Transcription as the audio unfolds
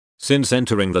Since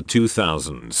entering the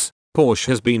 2000s, Porsche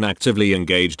has been actively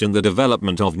engaged in the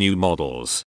development of new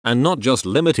models, and not just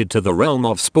limited to the realm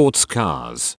of sports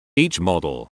cars. Each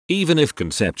model, even if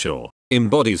conceptual,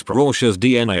 embodies Porsche's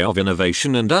DNA of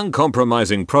innovation and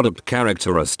uncompromising product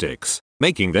characteristics,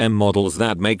 making them models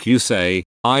that make you say,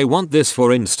 I want this.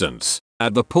 For instance,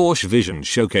 at the Porsche Vision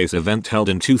Showcase event held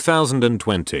in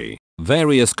 2020,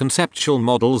 various conceptual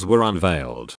models were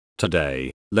unveiled. Today,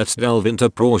 let's delve into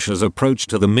Porsche's approach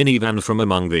to the minivan. From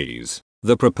among these,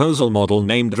 the proposal model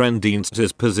named Ren Dienst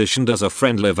is positioned as a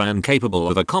friendly van capable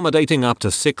of accommodating up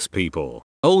to 6 people.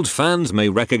 Old fans may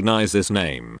recognize this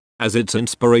name, as its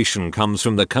inspiration comes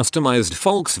from the customized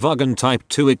Volkswagen Type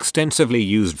 2 extensively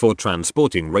used for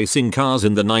transporting racing cars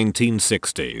in the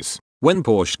 1960s. When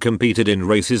Porsche competed in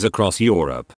races across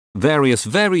Europe, various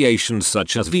variations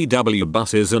such as VW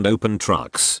buses and open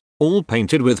trucks, all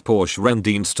painted with Porsche Ren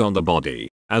Dienst on the body,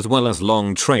 as well as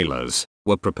long trailers,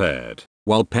 were prepared.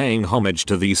 While paying homage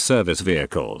to these service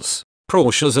vehicles,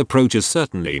 Porsche's approach is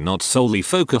certainly not solely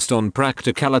focused on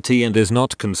practicality and is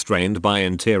not constrained by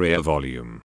interior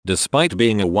volume. Despite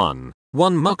being a one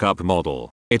mock-up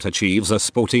model, it achieves a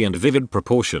sporty and vivid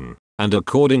proportion, and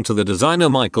according to the designer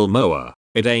Michael Moore,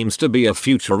 it aims to be a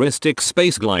futuristic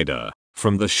space glider.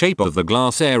 From the shape of the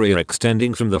glass area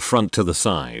extending from the front to the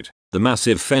side, the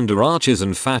massive fender arches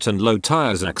and fat and low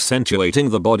tires accentuating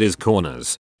the body's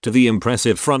corners, to the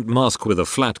impressive front mask with a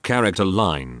flat character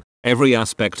line, every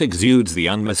aspect exudes the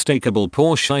unmistakable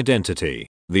Porsche identity.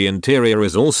 The interior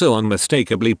is also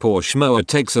unmistakably Porsche. Moore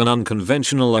takes an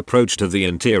unconventional approach to the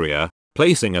interior,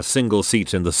 placing a single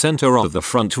seat in the center of the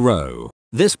front row.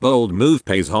 This bold move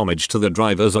pays homage to the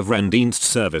drivers of Ren Dienst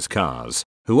service cars,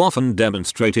 who often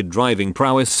demonstrated driving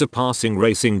prowess surpassing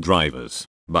racing drivers.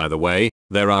 By the way,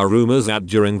 there are rumors that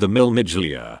during the Mille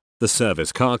Miglia, the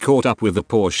service car caught up with the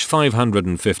Porsche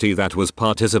 550 that was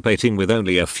participating with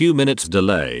only a few minutes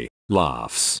delay.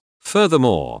 Laughs.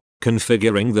 Furthermore,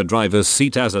 configuring the driver's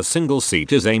seat as a single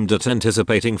seat is aimed at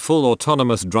anticipating full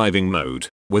autonomous driving mode,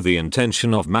 with the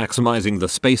intention of maximizing the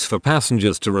space for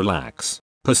passengers to relax.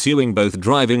 Pursuing both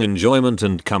driving enjoyment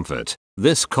and comfort,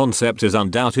 this concept is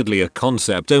undoubtedly a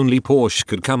concept only Porsche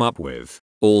could come up with.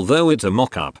 Although it's a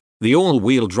mock-up, the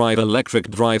all-wheel drive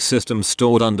electric drive system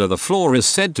stored under the floor is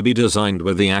said to be designed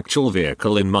with the actual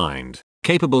vehicle in mind,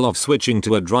 capable of switching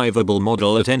to a drivable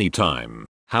model at any time.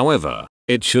 However,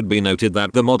 it should be noted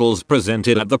that the models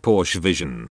presented at the Porsche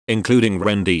Vision, including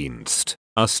Ren Dienst,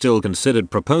 are still considered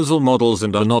proposal models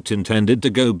and are not intended to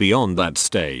go beyond that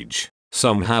stage.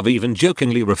 Some have even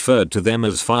jokingly referred to them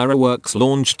as fireworks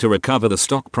launched to recover the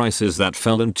stock prices that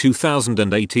fell in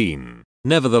 2018.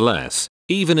 Nevertheless,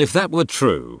 even if that were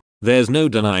true, there's no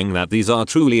denying that these are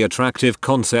truly attractive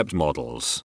concept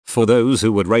models. For those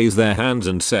who would raise their hands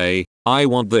and say, I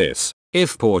want this,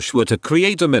 if Porsche were to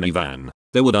create a minivan,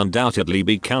 there would undoubtedly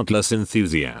be countless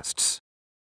enthusiasts.